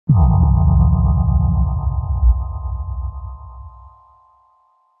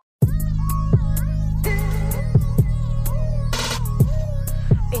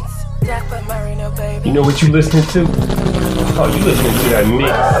You know what you listening to? Oh, you listening to that mix.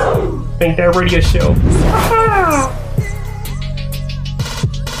 Think that radio show.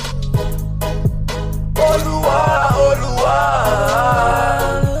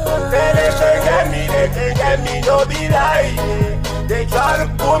 They get me, no be lie. They try to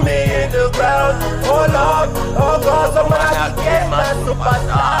put me in the ground. Oh Lord, oh God, somebody get my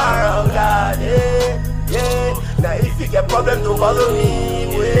superstar. Oh God, yeah. Now if you get problem, don't bother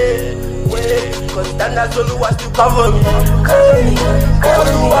me. Wait. Cause standards Oluwa still cover me.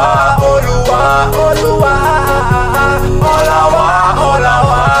 Oluwa. Oh God, Oluwa.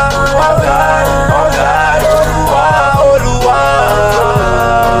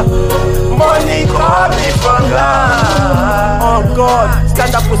 Money coming from God. Oh God,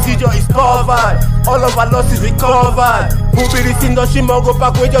 standard procedure is covered. All of our losses recovered. Who be this industry more go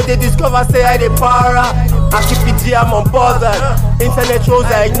back when they discover say I dey para. I keep it here, I'm unbothered. Internet trolls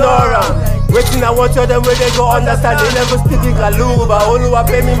I ignore them. Waiting, I want tell them where they go understand. They never speak in Kaluba. Oluwa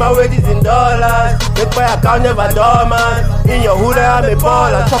pay me my wages in dollars. Make my account never dormant. In your hood I'm a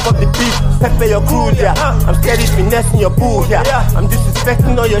baller. Chop up the beef, pepper your crew there. I'm steady finessing your boo here. I'm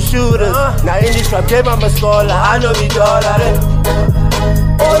disrespecting all your shooters. Now in this rap game I'm a scholar. I know the dollar.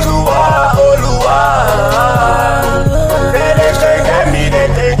 Oluwa.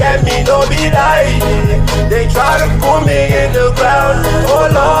 They get me, no be lie. They try to put me in the ground. Oh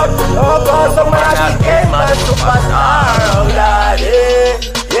Lord, oh God, somebody get my superstar. Oh God, yeah.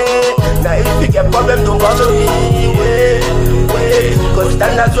 Now if you get problem, don't bother me. Wait, cause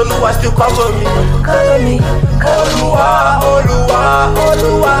standards Oluwa still cover me. Oluwa. Oh God.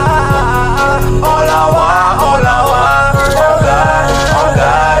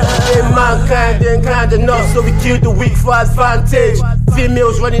 Mankind ain't kind enough, so we kill the weak for advantage.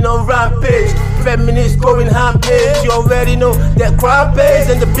 Females running on rampage, feminists going rampage. You already know that crime pays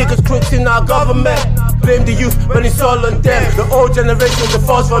and the biggest crooks in our government. Blame the youth when it's all on them. The old generation, the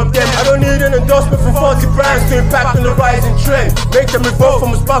falls from them. I don't need an endorsement from 40 brands to impact on the rising trend. Make them revolt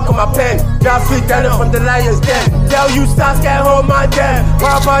from a spark on my pen. Y'all free down from the lions den. Tell you stars can't hold my damn.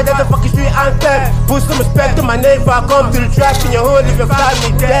 Why about that the fucking street anthem? Put some respect to my name if I come to the track in your hood if you find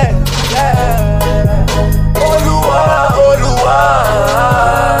me dead. Oluwa.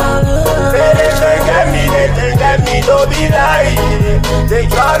 They get me, don't be lie. They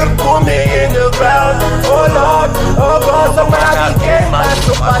try to put me in the ground. Oh Lord, oh God, somebody get my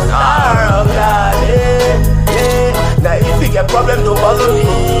superstar. Oh God, yeah. Now if you get problem, don't bother me.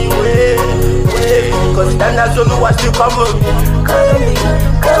 Wait, cause standards Oluwa still cover me.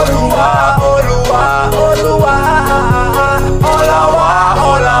 Oluwa.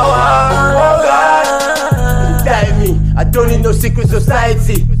 I don't need no secret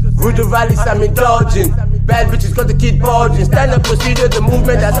society. Rude rallies I'm indulging. Bad bitches got the kid bulging. Stand-up procedure, the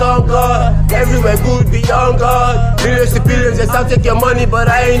movement that's on God. Everywhere good beyond God. Millions to billions, yes I'll take your money, but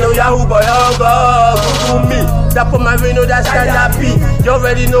I ain't no Yahoo boy on God. Google me, tap on my Reno, that's stand-up beat. You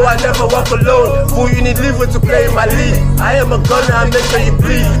already know I never walk alone. Fool, you need liver to play in my league. I am a gunner, I make sure you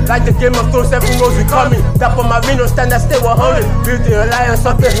bleed. Like the Game of Thrones, 7 rows we coming. Tap on my Reno, stand that stay 100. Building alliance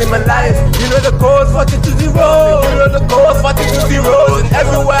up the Himalayas. You know the code, 40 to 0. You know the code, 40 to 0. And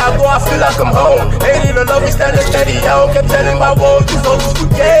everywhere I go, I feel like I'm home. Ain't even love me standing steady. I don't keep telling my world these old for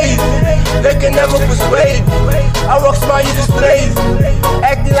days. They can never persuade. I rock smart, you displays.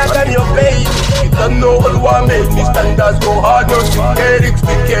 Acting like I'm your babe. You don't know what made me standards go hard. No genetics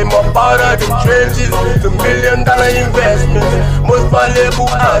became a part of the trenches. The $1 million investment. Most valuable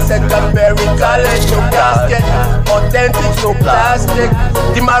asset. America, let your casket. Authentic, no plastic.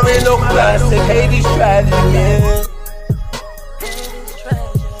 The Marino classic. Hades tragic, yeah.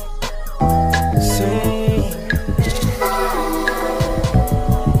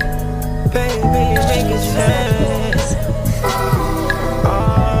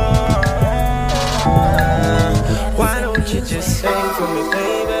 Just sing for me,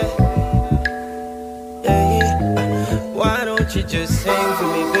 baby. Yeah. Why don't you just sing for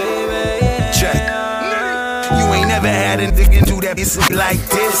me, baby? Yeah. Check. You ain't never had a nigga do that bitch like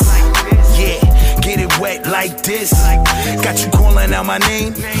this. Yeah, get it wet like this. Got you calling out my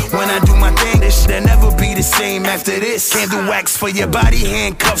name when I do my thing. This shit'll never be the same after this. Candle wax for your body,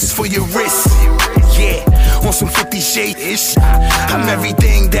 handcuffs for your wrists. Yeah, on some 50 Shade-ish. I'm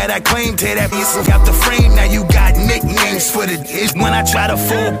everything that I claim. Tear that piece out the frame. Now you got nicknames for the dish. When I try to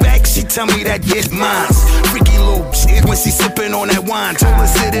fall back, she tell me that it's mine. Freaky little shit when she sipping on that wine. Told her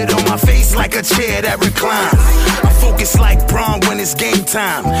sit it on my face like a chair that reclines. I focus like prom when it's game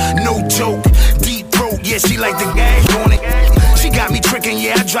time. No joke, deep throat, yeah, she like the gang on it. She got me tricking,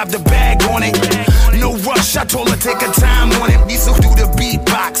 yeah, I dropped the bag on it. No rush, I told her take her time on it. These will do the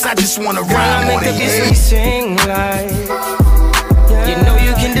beatbox, I just wanna rhyme on it. Yeah. Sing like, you know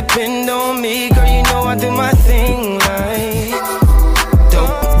you can depend on me, girl. You know I do my thing like.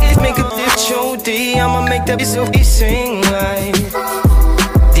 Don't make a bitch OD, I'ma make that bitch sing like.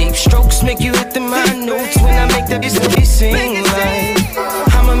 Deep strokes make you hit the my notes when I make that bitch sing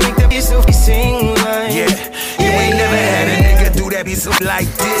like. I'ma make that bitch sing like. Yeah, you ain't never had a nigga do that bitch like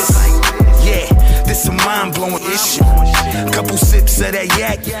this. Yeah, this a mind-blowing issue. Couple sips of that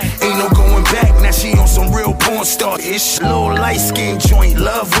yak, ain't no going back. Now she on some real porn star ish. Little light skin joint,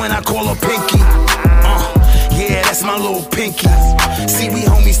 love when I call her Pinky. Yeah, that's my little Pinky. See, we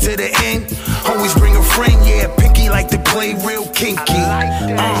homies to the end. Always bring a friend, yeah. Pinky like to play real kinky.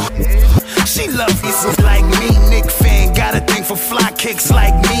 She love it so like me, Nick fan. Got a thing for fly kicks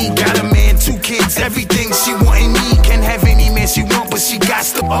like me. Got a man, 2 kids, everything she want in me. Can have any man she want, but she got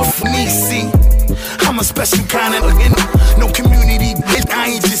to off me. See, I'm a special kind of no community, bitch. I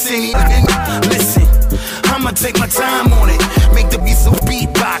ain't just any. Listen, I'ma take my time on it. Make the beat so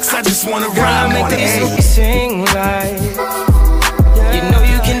beatbox. I just wanna rhyme on it. Make the sing like. You know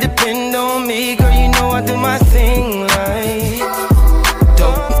you can depend on me, girl. You know I do my thing like.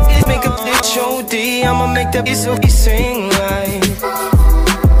 Don't make a bitch OD, I'ma make that bitch sing like.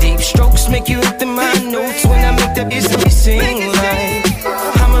 Deep strokes make you hit the my notes when I make that bitch sing like.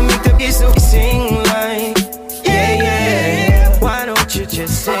 I'ma make that bitch sing like. Yeah, yeah. Why don't you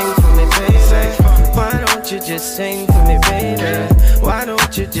just sing for me, baby? Why don't you just sing for me, baby? Why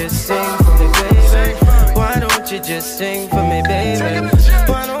don't you just sing for me, baby? Why don't you just sing for me, baby?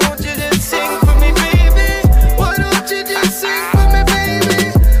 Why don't you just sing for me, baby? Why don't you just sing for me,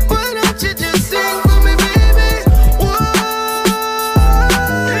 baby? Why don't you just sing for me, baby? Whoa.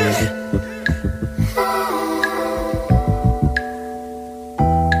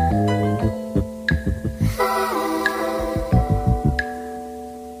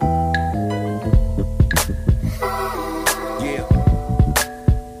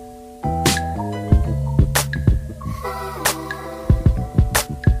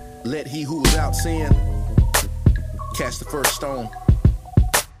 Let he who is out sin cast the first stone.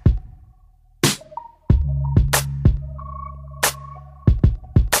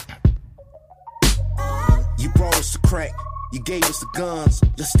 You brought us to crack, you gave us the guns.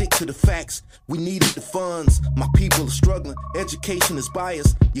 Let's stick to the facts, we needed the funds. My people are struggling, education is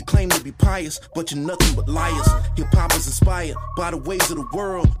biased. You claim to be pious, but you're nothing but liars. Hip-hop is inspired by the ways of the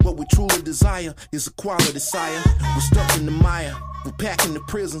world. What we truly desire is equality, sire. We're stuck in the mire, we're packing the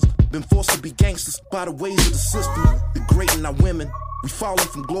prisons. Been forced to be gangsters by the ways of the system. Degrading our women, we falling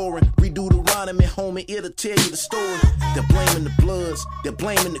from glory. Redo Deuteronomy, homie, it'll tell you the story. They're blaming the Bloods, they're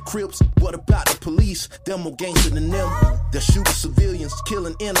blaming the Crips. What about the police? They're more gangster than them. They're shooting civilians,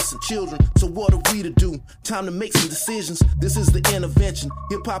 killing innocent children. So what are we to do? Time to make some decisions. This is the intervention.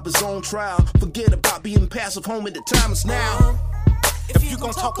 Hip-hop is on trial. Forget about being passive, homie, the time is now. If you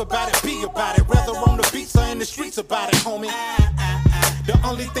gon' talk about it, be about it. Whether on the beats or in the streets about it, homie. The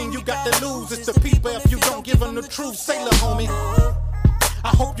only thing you got to lose is the people if you don't give them the truth. Say, lil' homie, I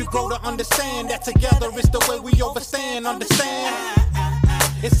hope you grow to understand that together it's the way we overstand. Understand?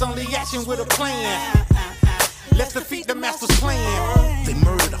 It's only action with a plan. Let's defeat the master's plan. They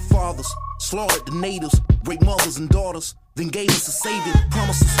murdered our fathers, slaughtered the natives, raped mothers and daughters, then gave us a savior,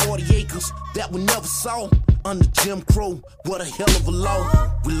 promised us 40 acres that we never saw. Under Jim Crow, what a hell of a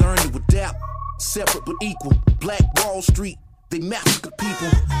law. We learned to adapt, separate but equal. Black Wall Street, they massacre people.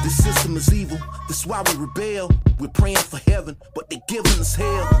 This system is evil, that's why we rebel. We're praying for heaven, but they're giving us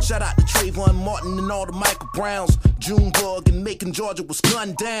hell. Shout out to Trayvon Martin and all the Michael Browns. Junebug in Macon, Georgia was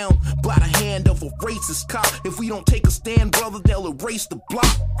gunned down by the hand of a racist cop. If we don't take a stand, brother, they'll erase the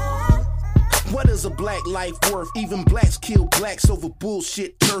block. What is a black life worth? Even blacks kill blacks over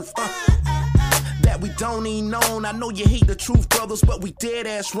bullshit turf. That we don't even own. I know you hate the truth, brothers, but we dead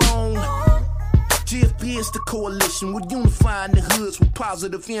ass wrong. GFB is the coalition. We're unifying the hoods with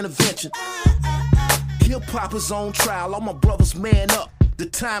positive intervention. Hip-hop is on trial. All my brothers man up. The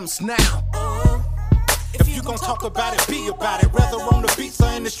time is now. If you gon' talk about it, be about it. Whether on the beats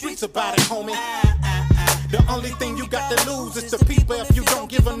or in the streets about it, homie. The only thing you got to lose is the people if you don't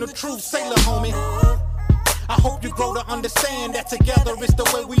give them the truth. Say, lil' homie, I hope you grow to understand that together it's the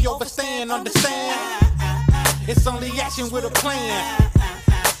way we overstand. Understand? It's only action with a plan.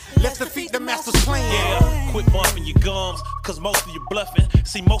 Let's defeat the master's plan. quit bumping your gums, cause most of you bluffing.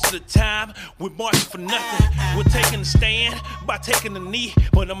 See, most of the time, we're marching for nothing. We're taking a stand by taking a knee,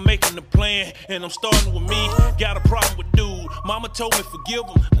 but I'm making a plan, and I'm starting with me. Got a problem with dude, mama told me forgive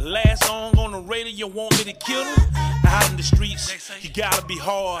him. The last song on the radio want me to kill him. Out in the streets, you gotta be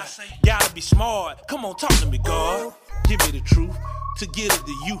hard, gotta be smart. Come on, talk to me, God. Give me the truth, to get it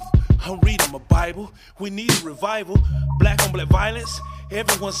to youth. I'm reading my Bible, we need a revival. Black on black violence,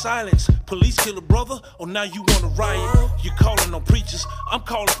 everyone silence. Police kill a brother, or now you wanna riot. You calling on preachers, I'm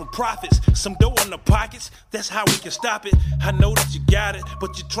calling for prophets. Some dough in the pockets, that's how we can stop it. I know that you got it,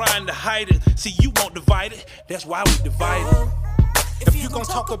 but you're trying to hide it. See, you won't divide it, that's why we divide it. If you gon'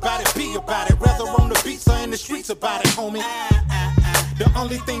 talk about it, be about it. Whether on the beats or in the streets about it, homie. The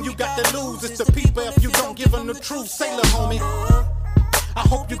only thing you got to lose is the people if you don't give them the truth. Say, lil' homie, I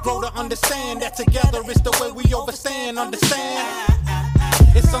hope you grow to understand that together it's the way we overstand. Understand?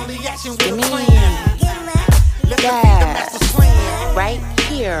 It's only action with a plan. Let the masters plan. Right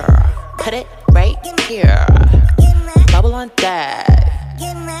here. Put it right here. Bubble on that.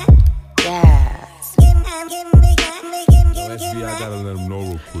 Yeah. SB, I gotta let them know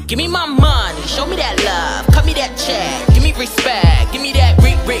real quick. Give me my money, show me that love, cut me that check, give me respect, give me that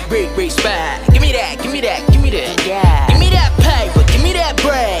respect, give me that, yeah. Give me that paper, give me that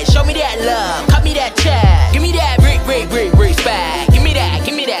bread, show me that love, cut me that check, give me that respect, give me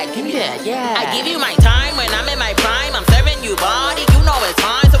that, yeah. I give you my time when I'm in my prime, I'm serving you body, you know it's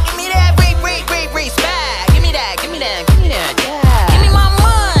fine, so give me that respect, give me that, yeah. Give me my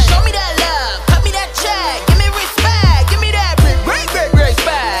money, show me that love, cut me that check, give me respect, give me that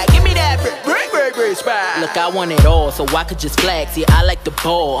respect, give me that respect. Look, I want it all, so I could just flex. See, I like the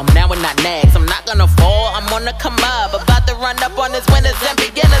ball, I'm now and not next. I'm not gonna fall, I'm gonna come up. About to run up on this winners and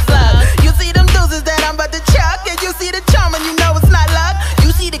beginners luck. You see them deuces that I'm about to chuck, and you see the charm and you know it's not luck.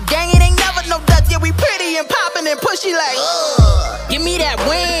 You see the gang, it ain't never no duds. Yeah, we pretty and poppin' and pushy like give me that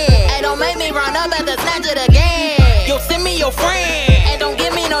win, and don't make me run up at the snatch of the game. Yo, send me your friend, and don't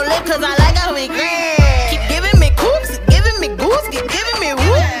give me no lip, cause I like how we grin. Keep giving me coops, giving me goose, keep giving me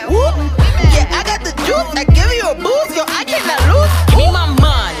whoop. Yeah, I got the juice, I give you a boost, yo, I cannot lose. Give me my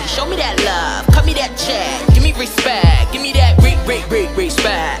money, show me that love, cut me that check, give me respect, give me that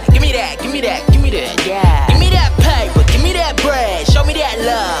respect, give me that, yeah. Give me that paper, give me that bread, show me that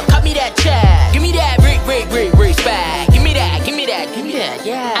love, cut me that check, give me that respect, give me that,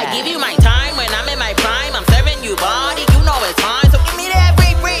 yeah. I give you my time when I'm in my prime, I'm serving you body, you know it's fine, so give me that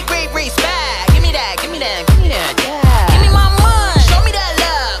respect, give me that, yeah. Give me my money, show me that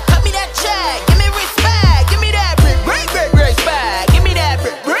love, cut me that check, give me respect, give me that respect, give me that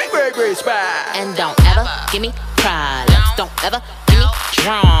respect. And don't ever give me problems, don't ever give me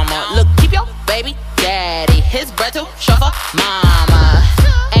drama. Look, keep your baby daddy, his bread too short for mama.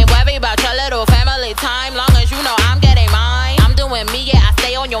 Ain't worry about your little family time, long as you know I'm getting mine. I'm doing me, yeah, I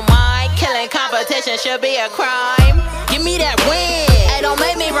stay on your mind. Killing competition should be a crime. Give me that win, and don't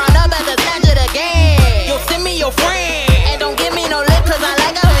make me run up at the snatch of the game. Yo, send me your friend, and don't give me no lip, cause I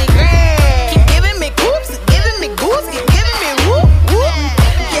like how we grin. Keep giving me coops, giving me goose, keep giving me whoop.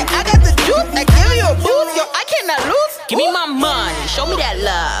 Yeah, I got the juice, I give you a boost, yo, I cannot lose. Give me my money, show me that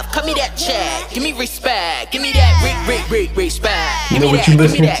love, cut me that check, give me respect, give me that respect. You know what you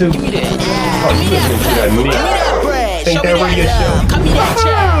listening to? Give me that, yeah. Oh, you listening to that mix? Give me that bread, Ain't show me that that radio show? love, cut me that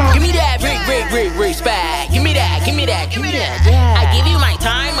check, give me that respect, give me that, yeah. I give you my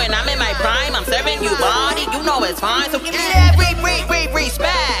time when I'm in my prime, I'm serving you body, you know it's fine, so give me that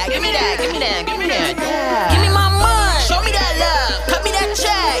respect, give me that, yeah. Give me my money, show me that love, cut me that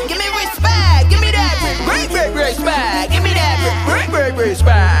check, give me respect, give me that respect, give me that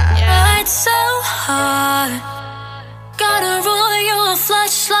respect. It's so hard, gotta roll your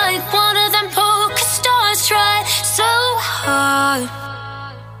flush like one of them poker stars. Tried so hard,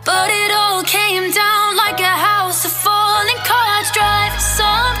 but it all came down like a house of falling cards. Drive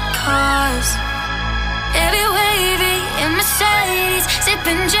some cars, every wavy in Mercedes,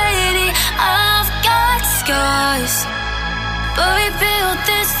 sipping JD. I've got scars, but we built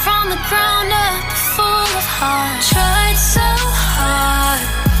this from the ground up, full of heart. Tried so hard,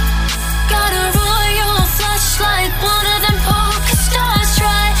 gotta roll your flush like one of them poker stars.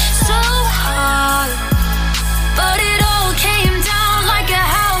 Tried so hard, but it all came down like a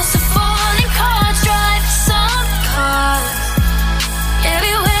house of falling cards. Drive some cars,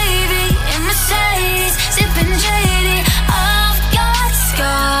 every wavy in Mercedes, sipping JD. I've got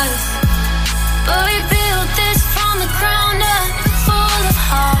scars, but we built this from the ground up, full of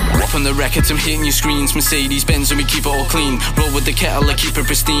heart. From On the records, I'm hitting your screens. Mercedes Benz and we keep it all clean. Roll with the kettle, I keep it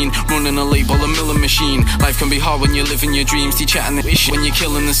pristine. Running a label, a milling machine. Life can be hard when you're living your dreams. They chatting the ish when you're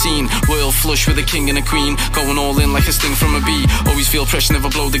killing the scene. Royal flush with a king and a queen. Going all in like a sting from a bee. Always feel pressure, never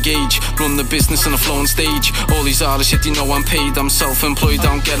blow the gauge. Run the business on a flowing stage. All these artists, yet you know I'm paid. I'm self-employed,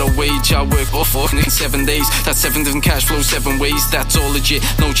 don't get a wage. I work off in 7 days. That's 7 different cash flows, 7 ways. That's all legit.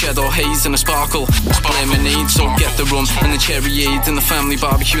 No cheddar haze and a sparkle. Lemonade, so get the rum and the cherry aid and the family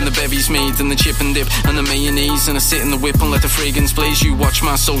barbecue and the bevies made and the chip and dip and the mayonnaise and I sit in the whip and let the fragrance blaze. You watch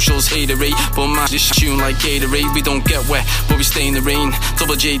my socials, haterade, but my this tune like Gatorade. We don't get wet, but we stay in the rain.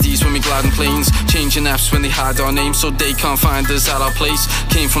 Double JDs when we glide in planes. Changing apps when they hide our names so they can't find us at our place.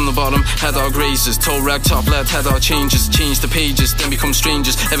 Came from the bottom, had our grazes. Toe rag top lad, had our changes. Changed the pages, then become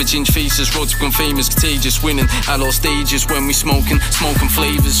strangers. Ever change faces, roads become famous. Contagious, winning at all stages when we smoking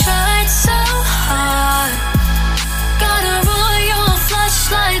flavors. Tried so hard, gotta roll your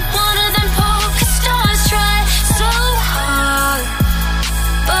flush like one of them poker stars. Tried so hard,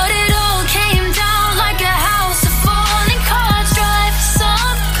 but it all came down like a house of falling cards. Drive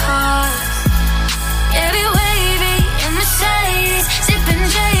some cars, every wavy in Mercedes, sipping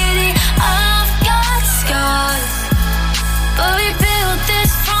JD. I've got scars, but we built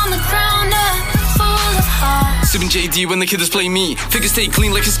this from the ground up, full of heart. Sipping JD when the kiddos play me. Figures stay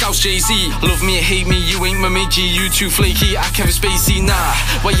clean like a Scouse Jay-Z. Love me or hate me, you ain't my mate G. You too flaky, I Kevin Spacey. Nah,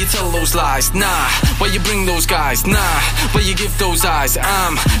 why you tell those lies? Nah, why you bring those guys? Nah, why you give those eyes?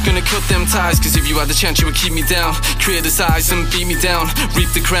 I'm gonna cut them ties, cause if you had the chance you would keep me down. Criticize and beat me down.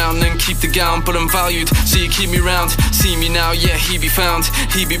 Reap the crown and keep the gown. But I'm valued, so you keep me round. See me now, yeah, he be found.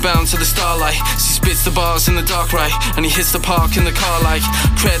 He be bound to the starlight. He spits the bars in the dark right, and he hits the park in the car like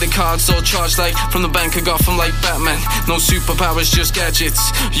credit cards all charged like from the bank of Gotham like Batman. No superpowers, just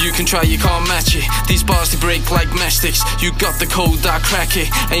gadgets. You can try, you can't match it. These bars they break like matchsticks. You got the code, I crack it.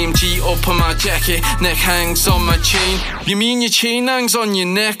 AMG up on my jacket, neck hangs on my chain. You mean your chain hangs on your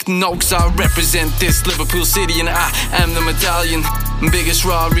neck? No, cause I represent this Liverpool city and I am the medallion. Biggest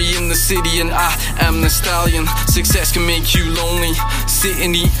Rari in the city and I am the stallion. Success can make you lonely.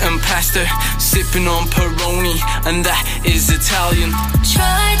 Sitting eating pasta, sipping on Peroni, and that is Italian.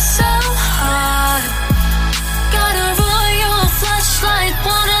 Tried so hard, gotta roll your flush like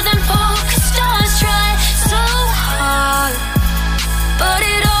one of them poker stars. Tried so hard, but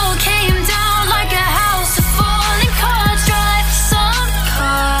it all came down like a house of falling cards. Drive some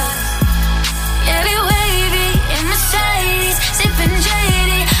cars, every wavy in Mercedes, sipping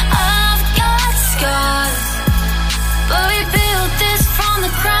JD. I've got scars, but we built this from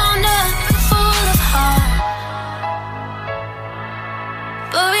the ground up, full of heart.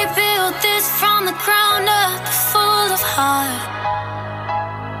 But we built this from the ground up, full of heart.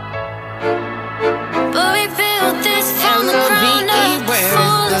 But we built this from the ground up,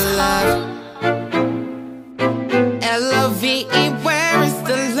 full of heart. L-O-V-E, where is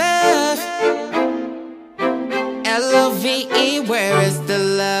the love? L-O-V-E, where is the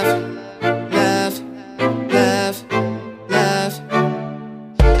love? Love, love, love.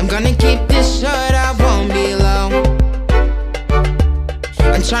 I'm gonna keep this short, I won't be long.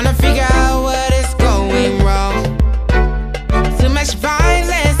 I'm tryna figure out what is going wrong. Too much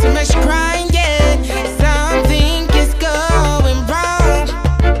violence, too much crying, yeah. Something is going wrong.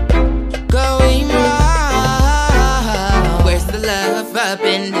 Going wrong. Where's the love up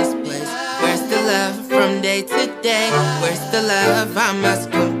in this place? Where's the love from day to day? Where's the love? I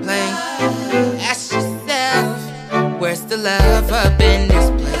must complain. Ask yourself, where's the love up in this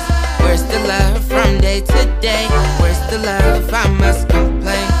place? Where's the love from day to day? Where's the love? I must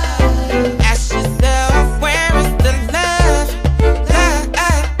complain. Ask yourself, where is the love? Love,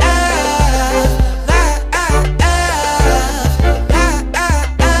 love, love,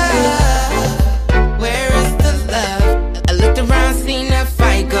 love. Where is the love? I looked around, seen that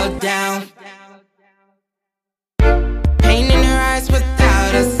fight go down. Pain in her eyes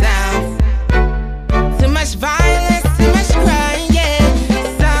without a sound. Too much violence, too much crying, yeah.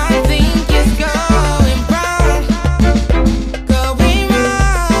 Something is going wrong. Going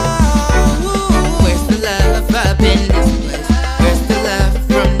wrong.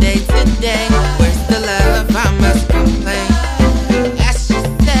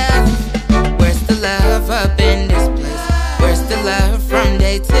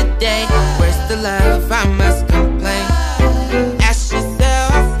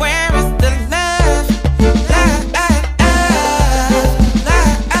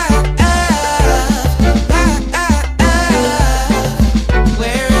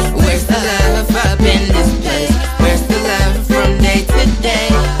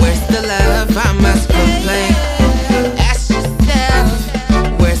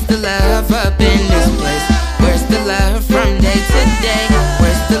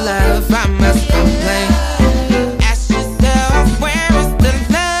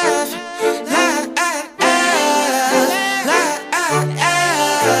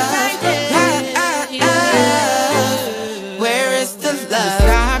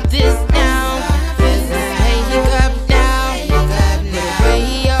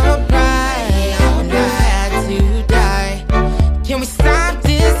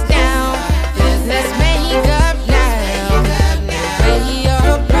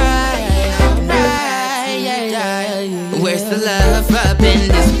 up in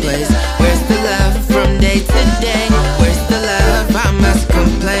this place? Where's the love from day to day? Where's the love? I must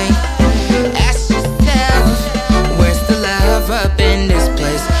complain. Ask yourself, where's the love up in this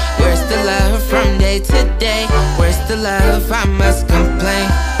place? Where's the love from day to day? Where's the love? I must complain.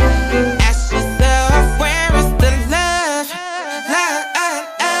 Ask yourself, where is the love? Love,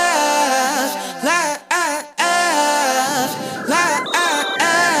 love, love, love.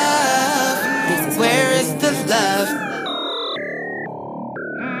 Where is the love?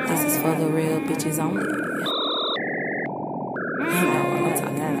 This is for the real bitches only. You know what I'm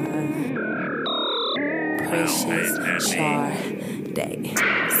talking about. Precious Sade.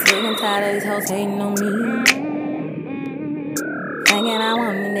 Sick and tired of these hoes hating on me. Thinking I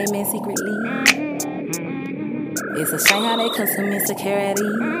want me, they meant secretly. It's a shame how they come to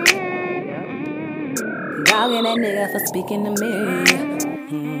insecurity. Dogging that nigga for speaking to me.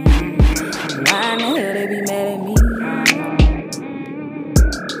 Why in the hell they be mad at me?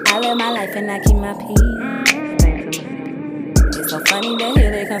 I live my life and I keep my peace. It's so funny to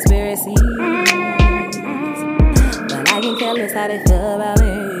hear their conspiracies, but I can care less how they feel about me.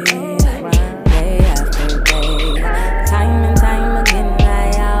 Day after day, time and time again, I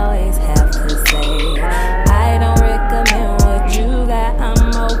always have to say, I don't recommend what you got,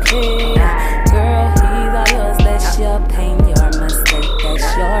 I'm okay. Girl, he's all yours, that's your pain, your mistake, that's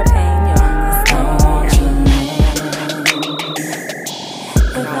your pain, your mistake.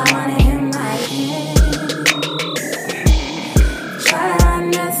 If I wanted him, I can. Try to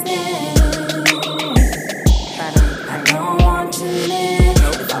understand. I don't want to live.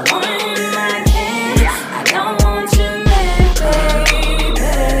 If I wanted him, I can. I don't want to live, baby.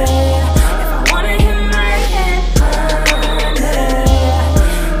 If I wanted him, I can.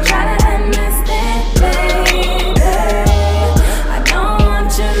 Try to understand, baby. I don't want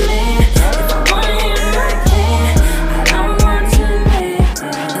to live. If I wanted him, I can. I don't want to live.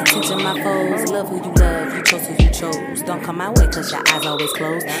 Attention, my foes, love who you love. You chose who you chose. Don't come my way, cause your eyes always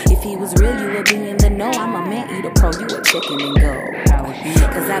closed. If he was real, you would be in the know. I'm a man eater pro, you a chicken and go.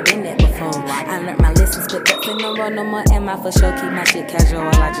 Cause I've been there before. I learned my lessons, but that's in the road no more. Am I for sure? Keep my shit casual,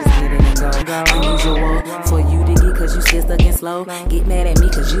 I just get it and go. Unusual for you to get, cause you still stuck and slow. Get mad at me,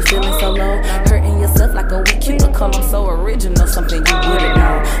 cause you feeling so low. Hurting yourself like a weak cuticle. I'm so original, something you wouldn't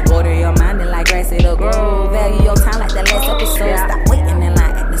know. Water your mind and like grass, it'll grow. Value your time like the last episode. Stop waiting in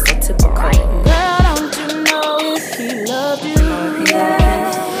line, acting so typical. Girl, don't you know if he loved you?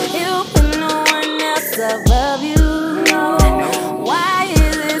 He'll put no one else above you. Why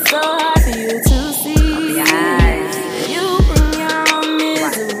is it so hard for you to see? You bring your own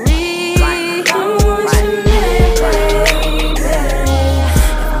misery. Don't want you, baby. If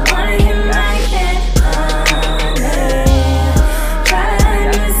I wanted him, I can. Try to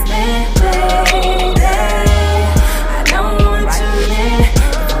understand, baby. I don't want you, man.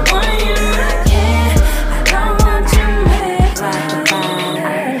 If I wanted him, I can. I don't want you, man.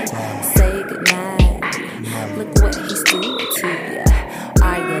 Say goodnight. Look what he's doing to ya.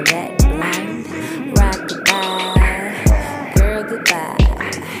 Are you that blind? Rock goodbye, girl goodbye.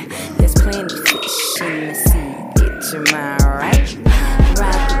 There's plenty fish in the sea. Get your mind right.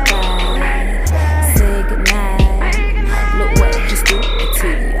 Rock goodbye. Say goodnight. Look what he's doing to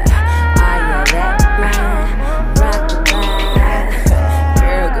ya. Are you that blind? Rock goodbye,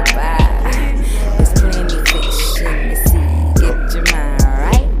 girl goodbye. There's plenty fish in the sea. Get your mind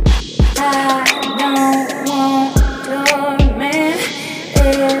right. I don't want your man.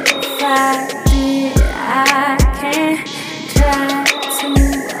 If I did, I can try to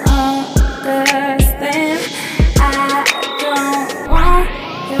understand. I don't want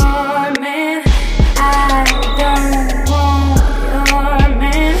your man. I don't want your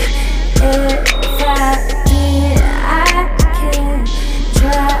man. If I did, I can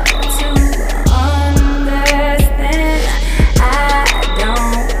try to understand. I don't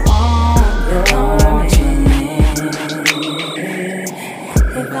want your man.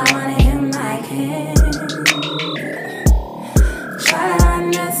 If I wanted him, I can. Try to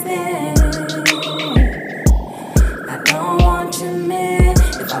understand. I don't want you, man.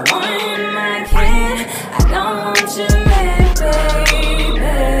 If I wanted him, I can. I don't want you, man, baby.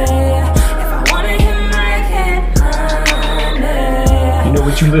 If I wanted him, I can. You know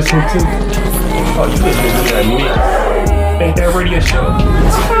what you listen to? Oh, you listen to that me. Ain't that radio show?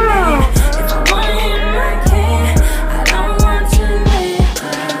 If I wanted him, I can. I don't want you, man.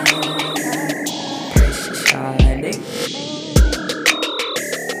 Precious Sade.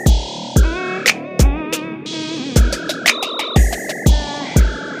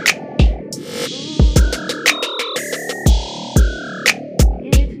 Say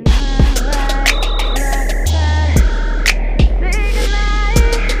goodnight.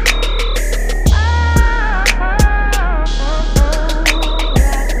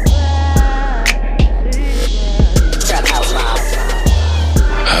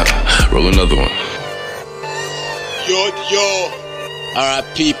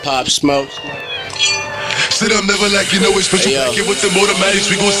 R.I.P. Pop Smoke. Said I'm never like, you know, it's special packet with the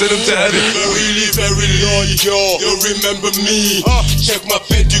automatics, we gon' send them to heaven. Very loyal, you remember me. Check my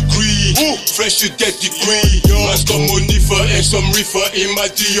pedigree, fresh to that degree. Man's got money for and some reefer in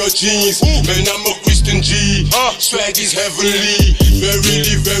my Dior jeans. Man, I'm a Christian G, swag is heavenly.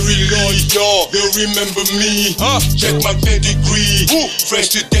 Very loyal, you remember me. Check my pedigree,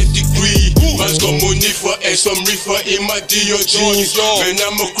 fresh to that degree. Man's got money for and some reefer in my Dior jeans. Man,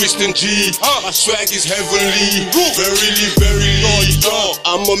 I'm a Christian G, my swag is heavenly. Very loyal.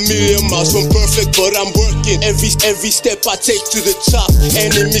 I'm a million miles from perfect, but I'm working. Every step I take to the top,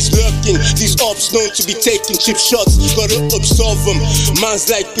 enemies lurking. These ops known to be taking cheap shots, gotta absorb them. Man's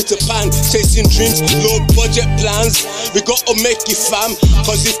like Peter Pan, chasing dreams, low budget plans. We gotta make it fam,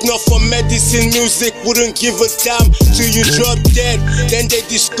 cause if not for medicine, music wouldn't give a damn. Till you drop dead, then they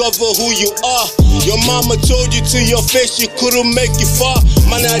discover who you are. Your mama told you to your face you couldn't make it far.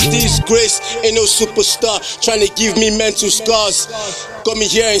 Man, I disgrace, ain't no superstar, trying to give me mental scars. Got me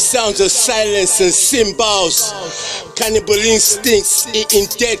hearing sounds of silence and cymbals. Cannibal instincts, eating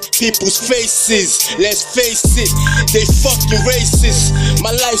dead people's faces. Let's face it, they fucking racist.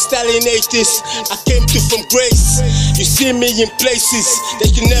 My lifestyle ain't this, I came to from grace. You see me in places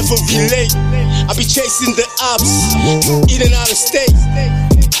that you never relate. I be chasing the ops, eating out of state.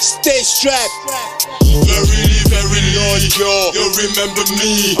 Stay strapped. Very loyal, you remember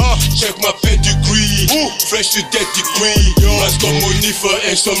me. Check my pedigree, fresh to that degree. Man's got money for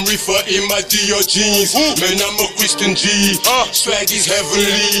and some reefer in my Dior jeans. Man, I'm a Christian G, swag is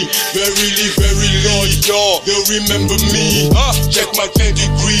heavenly. Very loyal, you remember me. Check my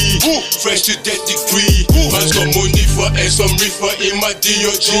pedigree, fresh to that degree. Man's got money for and some reefer in my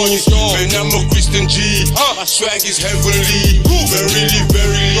Dior jeans. Man, I'm a Christian G, my swag is heavenly. Very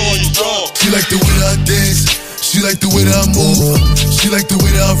loyal. She like the way that I dance, she like the way that I move, she like the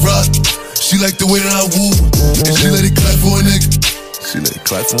way that I rock, she like the way that I woo, and she let it clap for a nigga. She let it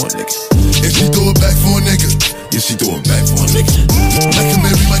clap for a nigga. If she throw it back for a nigga, yeah, she throw it back for a nigga.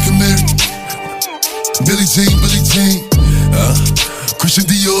 Michael Mary, Billie Jean, Christian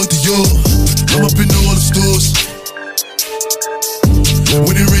Dior. I'm up in all the stores.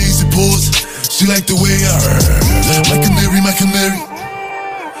 When it rains, it pours. She like the way I Michael Mary,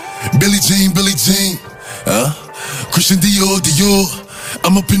 Billie Jean, Christian Dior.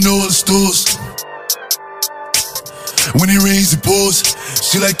 I'm up in all the stores. When it rains, it pours.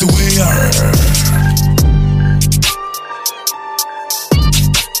 She like the way I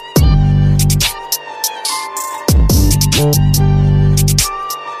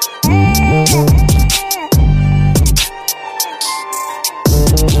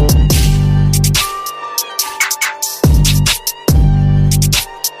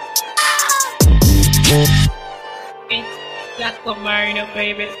Marino,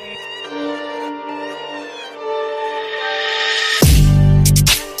 baby.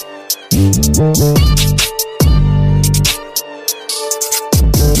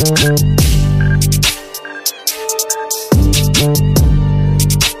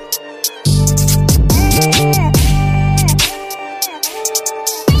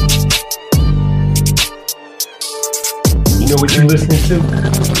 You know what you listening to?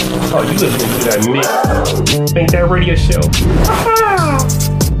 Oh, you listening to that mix. Ain't that radio show?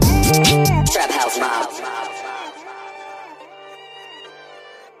 Trap House Mob.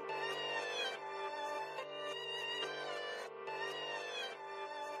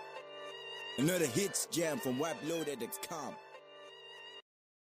 Another hits jam from WhiteBlooded.com.